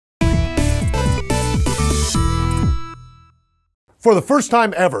For the first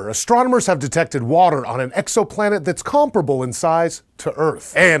time ever, astronomers have detected water on an exoplanet that's comparable in size to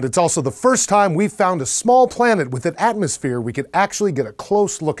Earth. And it's also the first time we've found a small planet with an atmosphere we could actually get a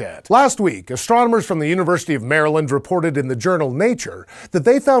close look at. Last week, astronomers from the University of Maryland reported in the journal Nature that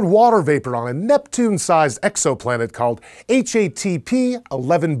they found water vapor on a Neptune-sized exoplanet called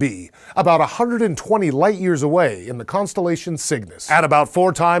HATP-11b, about 120 light-years away in the constellation Cygnus. At about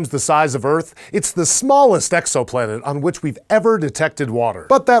 4 times the size of Earth, it's the smallest exoplanet on which we've ever detected water.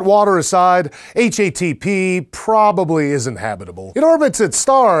 But that water aside, HATP probably isn't habitable. It orbits its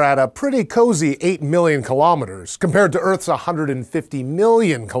star at a pretty cozy 8 million kilometers, compared to Earth's 150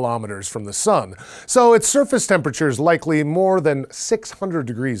 million kilometers from the Sun, so its surface temperature is likely more than 600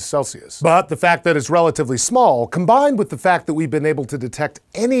 degrees Celsius. But the fact that it's relatively small, combined with the fact that we've been able to detect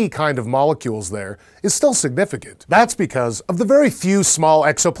any kind of molecules there, is still significant. That's because of the very few small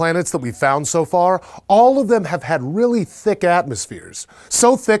exoplanets that we've found so far, all of them have had really thick atmospheres.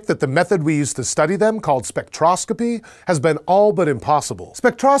 So thick that the method we use to study them, called spectroscopy, has been all but impossible.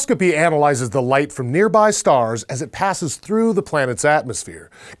 Spectroscopy analyzes the light from nearby stars as it passes through the planet's atmosphere.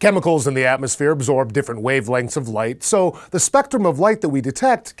 Chemicals in the atmosphere absorb different wavelengths of light, so the spectrum of light that we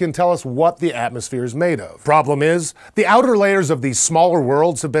detect can tell us what the atmosphere is made of. Problem is, the outer layers of these smaller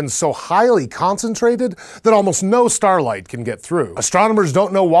worlds have been so highly concentrated that almost no starlight can get through. Astronomers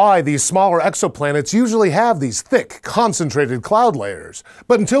don't know why these smaller exoplanets usually have these thick, concentrated cloud layers.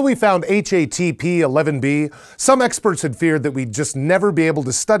 But until we found HATP-11b, some experts had feared that we'd just never be able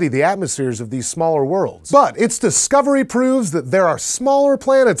to study the atmospheres of these smaller worlds. But its discovery proves that there are smaller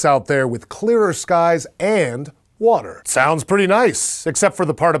planets out there with clearer skies and water. Sounds pretty nice, except for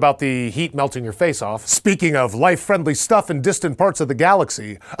the part about the heat melting your face off. Speaking of life-friendly stuff in distant parts of the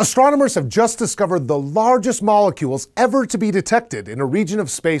galaxy, astronomers have just discovered the largest molecules ever to be detected in a region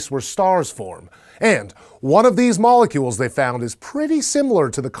of space where stars form. And one of these molecules they found is pretty similar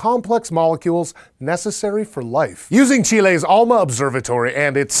to the complex molecules necessary for life. Using Chile's ALMA Observatory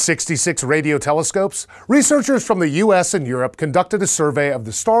and its 66 radio telescopes, researchers from the US and Europe conducted a survey of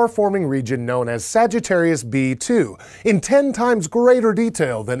the star-forming region known as Sagittarius B2 in 10 times greater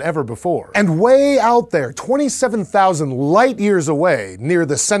detail than ever before. And way out there, 27,000 light-years away, near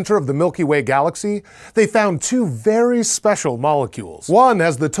the center of the Milky Way galaxy, they found 2 very special molecules. One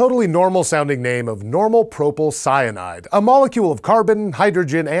has the totally normal-sounding name of n-propyl cyanide, a molecule of carbon,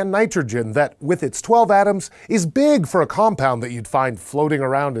 hydrogen, and nitrogen that, with its 12 atoms, is big for a compound that you'd find floating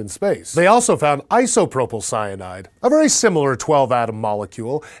around in space. They also found isopropyl cyanide, a very similar 12-atom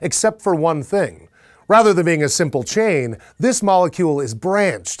molecule, except for one thing. Rather than being a simple chain, this molecule is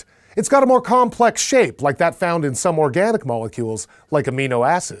branched. It's got a more complex shape, like that found in some organic molecules, like amino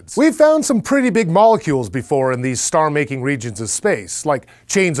acids. We've found some pretty big molecules before in these star-making regions of space, like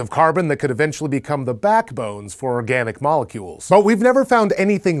chains of carbon that could eventually become the backbones for organic molecules. But we've never found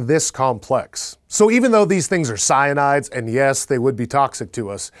anything this complex. So even though these things are cyanides, and yes, they would be toxic to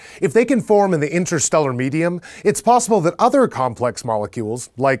us, if they can form in the interstellar medium, it's possible that other complex molecules,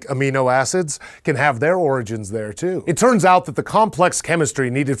 like amino acids, can have their origins there too. It turns out that the complex chemistry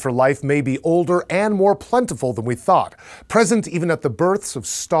needed for life may be older and more plentiful than we thought, present even at the births of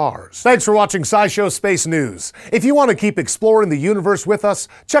stars. Thanks for watching SciShow Space News. If you want to keep exploring the universe with us,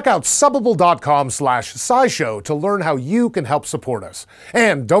 check out subbable.com/scishow to learn how you can help support us.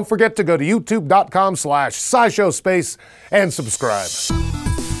 And don't forget to go to youtube.com/SciShow Space and subscribe.